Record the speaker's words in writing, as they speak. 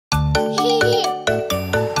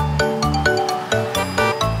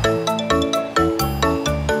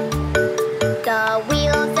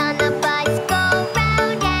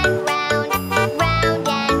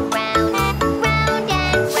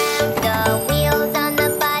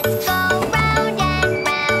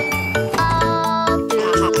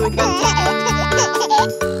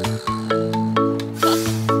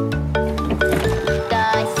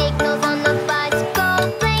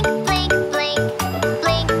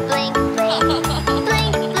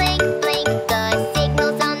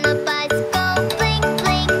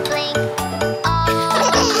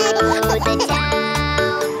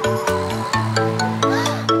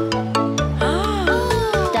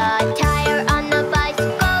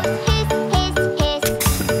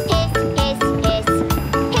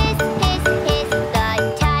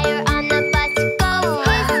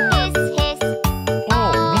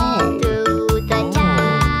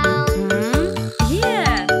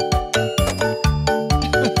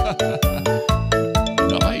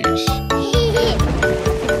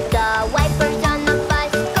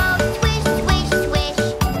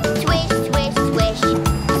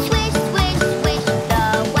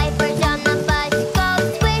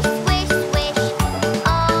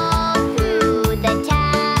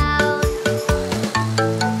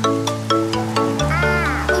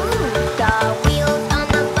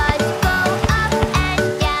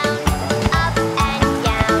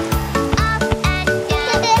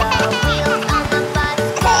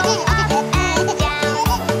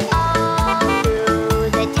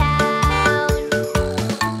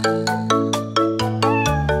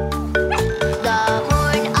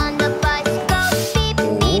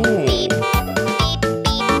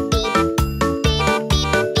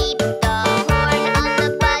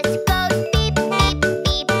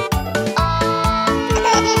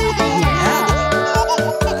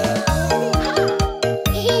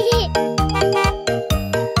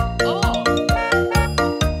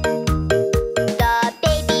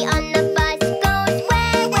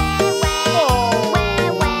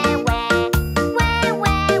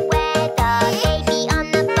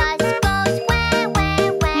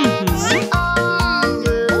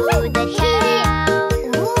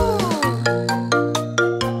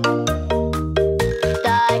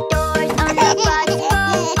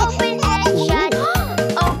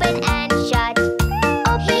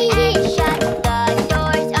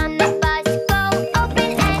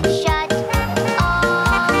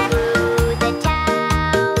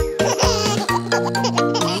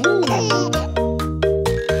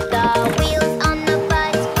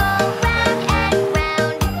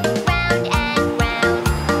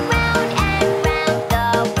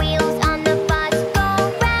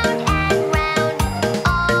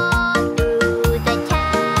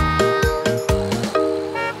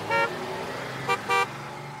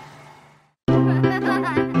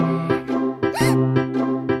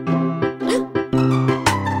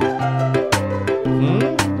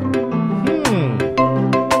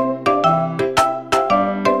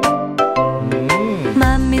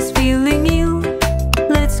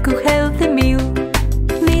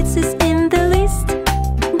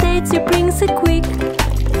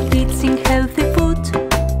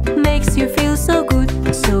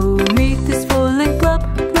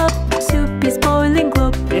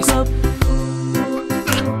glop, glop.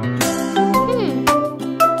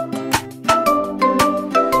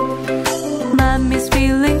 Mommy's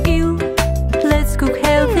feeling ill. Let's cook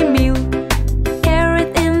healthy meal.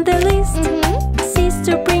 Carrot in the list.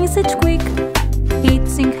 Sister brings it quick.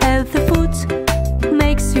 Eating healthy food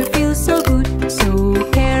makes you feel so good. So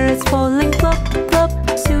carrots falling glop, glop.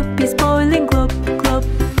 Soup is boiling glop, glop.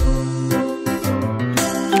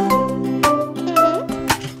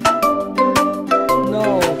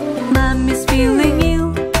 No. Mommy's feeling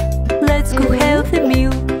ill. Let's cook healthy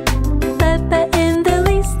meal. Pepper in the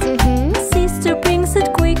list. Sister brings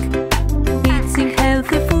it quick. Eating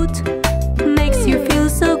healthy food makes you feel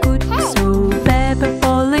so good. So pepper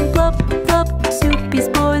falling glop, glop. Soup is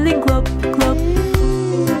boiling glop, glop.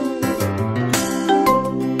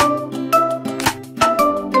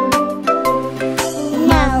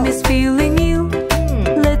 Mommy's feeling ill.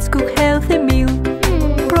 Let's cook healthy meal.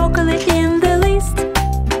 Broccoli in the list.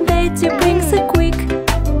 Daddy brings it quick.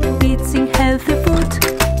 Eating healthy food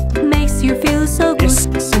makes you feel so good.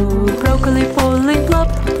 So broccoli falling glop,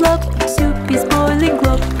 glop. Soup is boiling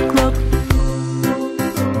glop, glop.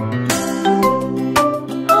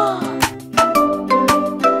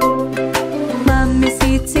 Mommy's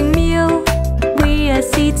eating meal. We are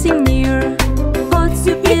sitting near. Hot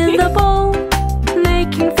soup in the bowl,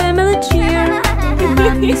 making family cheer.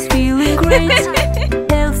 Mommy's feeling great.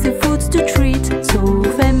 Healthy foods to treat. So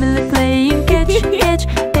family playing catch, catch.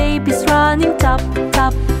 Babies running top,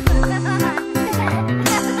 top.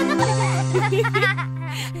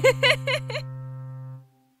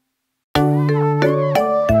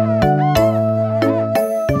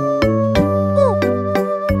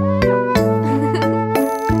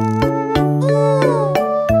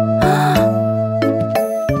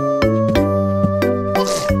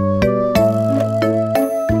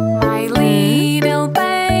 My little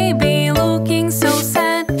baby looking so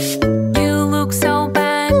sad. You look so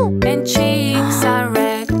bad and cheeks are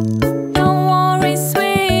red. Don't worry,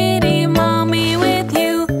 sweetie, mommy with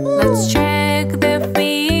you. Let's check the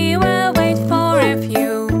fever, wait for a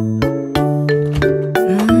few.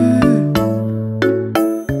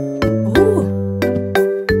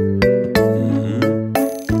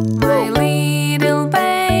 My little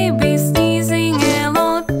baby sneezing a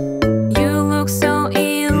lot. You look so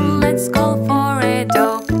ill, let's call for a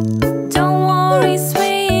dog. Don't worry,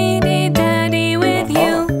 sweetie, daddy with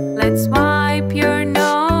you. Let's wipe your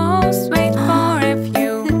nose, wait for a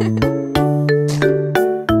few.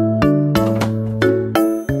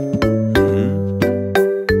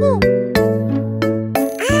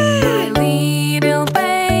 My little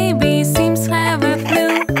baby seems have a flu.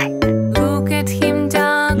 Look at him,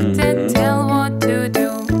 doctor, tell what to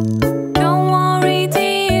do. Don't worry,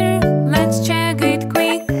 dear, let's check it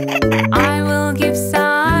quick. I will give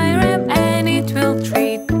syrup and it will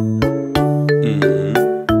treat.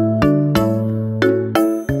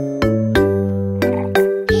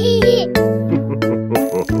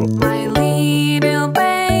 My little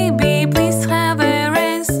baby, please have a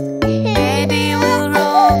rest. Daddy will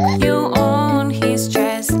rock you on his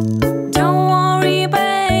chest. Don't worry,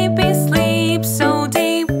 baby, sleep so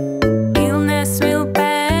deep. Illness will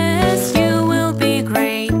pass, you will be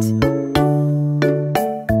great.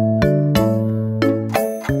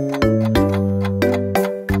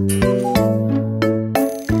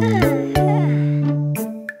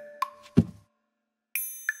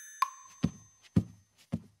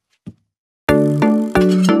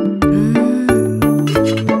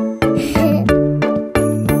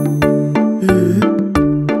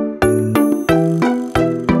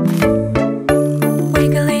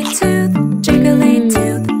 Wiggly tooth, jiggly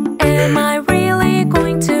tooth, am I really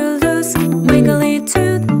going to lose? Wiggly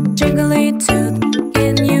tooth, jiggly tooth,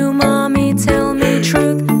 can you, mommy, tell me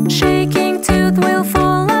truth? Shaking tooth will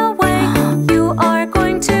fall away. You are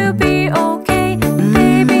going to be okay.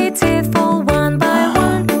 Baby teeth fall one by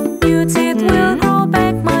one. New teeth will grow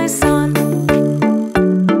back, my son.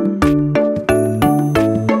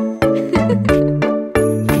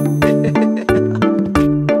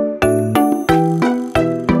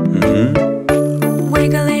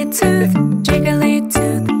 Wiggly tooth, jiggly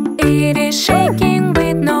tooth, it is shaking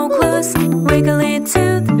with no clues. Wiggly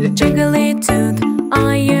tooth, jiggly tooth,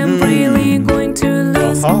 I am really going to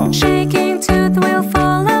lose. Shaking tooth will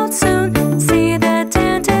fall out soon. See the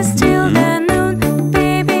dentist till the noon.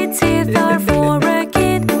 Baby teeth are for a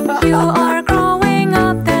kid. You are growing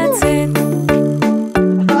up, that's it.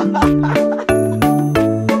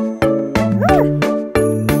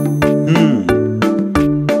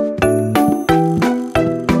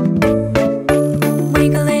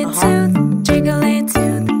 Wiggly tooth, jiggly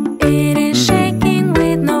tooth, it is shaking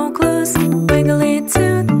with no clues. Wiggly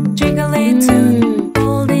tooth,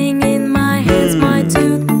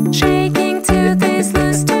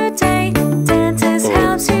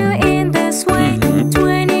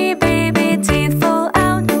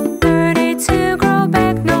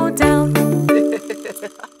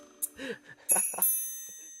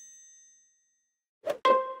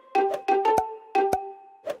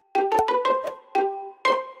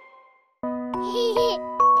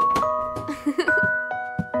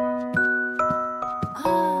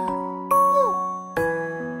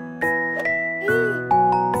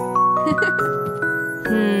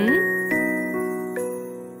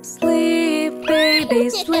 Sleep, baby,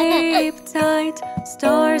 sleep tight.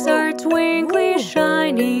 Stars are twinkling,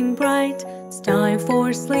 shining bright. It's time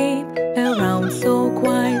for sleep, around so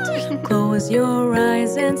quiet. Close your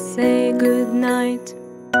eyes and say good night.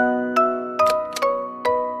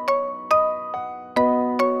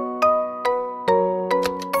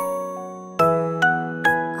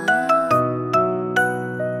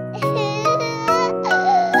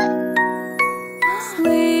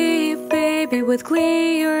 With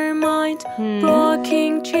clear mind,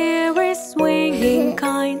 rocking chair is swinging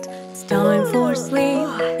kind. It's time for sleep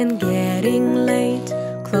and getting late.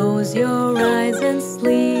 Close your eyes and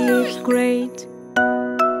sleep great.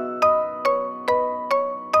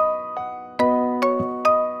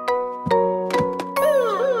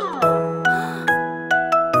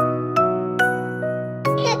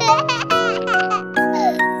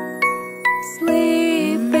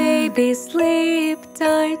 Sleep, baby, sleep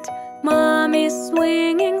tight. Mommy's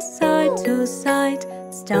swinging side to side.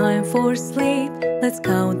 It's time for sleep, let's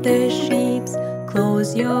count the sheeps.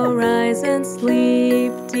 Close your eyes and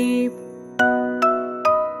sleep deep.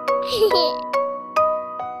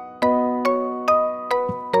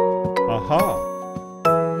 Aha!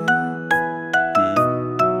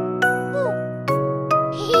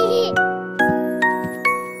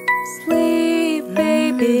 Sleep,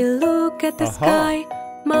 baby, look at the sky.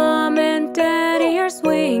 Mom and Daddy are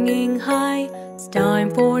swinging high. It's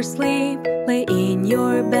time for sleep, lay in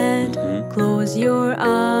your bed. Close your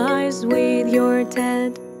eyes with your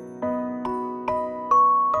Ted.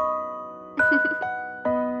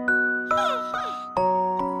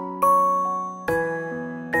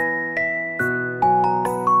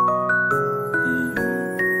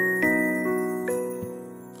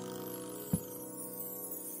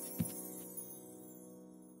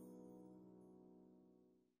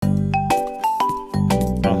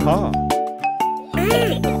 Aha!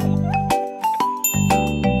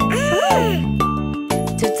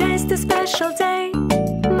 Today's the special day,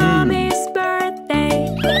 Mommy's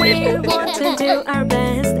birthday. We want to do our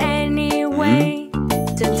best anyway.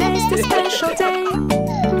 Today's the special day,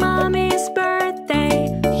 Mommy's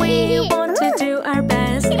birthday. We want to do our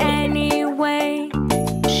best anyway.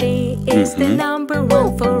 She is the number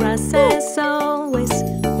one for us as always.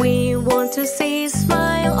 We want to see a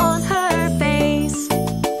smile on her face.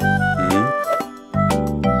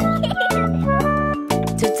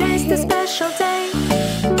 Today's the special day,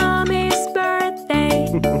 Mommy's birthday.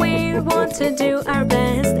 We want to do our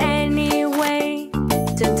best anyway.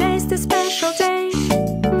 Today's the special day,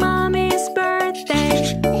 Mommy's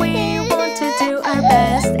birthday. We want to do our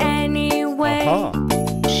best anyway.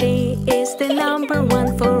 She is the number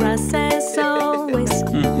one for us as always.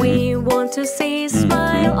 We want to see a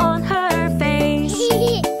smile on her face.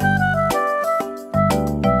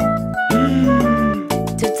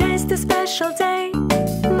 Today's the special day,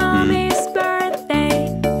 Mommy's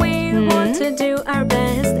birthday. We want to do our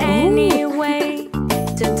best anyway.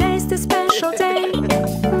 Today's the special day,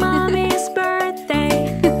 Mommy's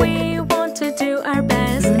birthday. We want to do our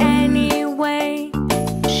best anyway.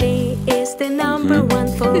 She is the number one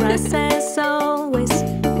for us as always.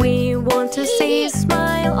 We want to see a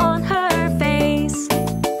smile on her face.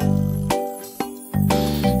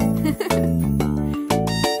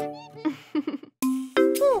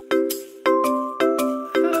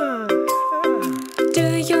 Do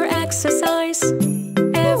your exercise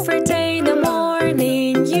every day in the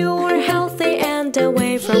morning. You are healthy and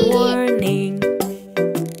away from warning.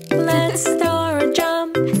 Let's start a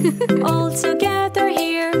jump all together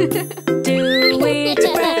here. Do it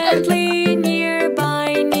friendly, near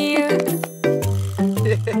by near.